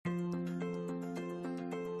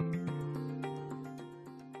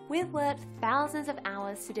We've worked thousands of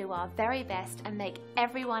hours to do our very best and make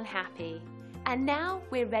everyone happy. And now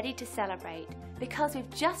we're ready to celebrate because we've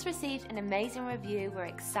just received an amazing review we're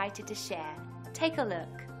excited to share. Take a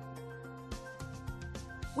look.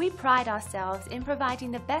 We pride ourselves in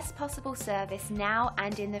providing the best possible service now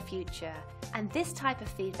and in the future, and this type of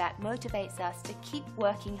feedback motivates us to keep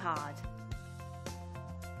working hard.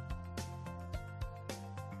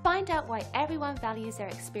 Find out why everyone values their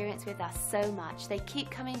experience with us so much they keep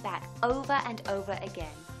coming back over and over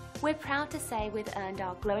again. We're proud to say we've earned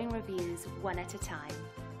our glowing reviews one at a time.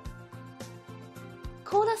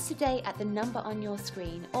 Call us today at the number on your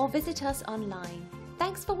screen or visit us online.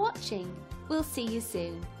 Thanks for watching. We'll see you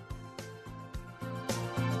soon.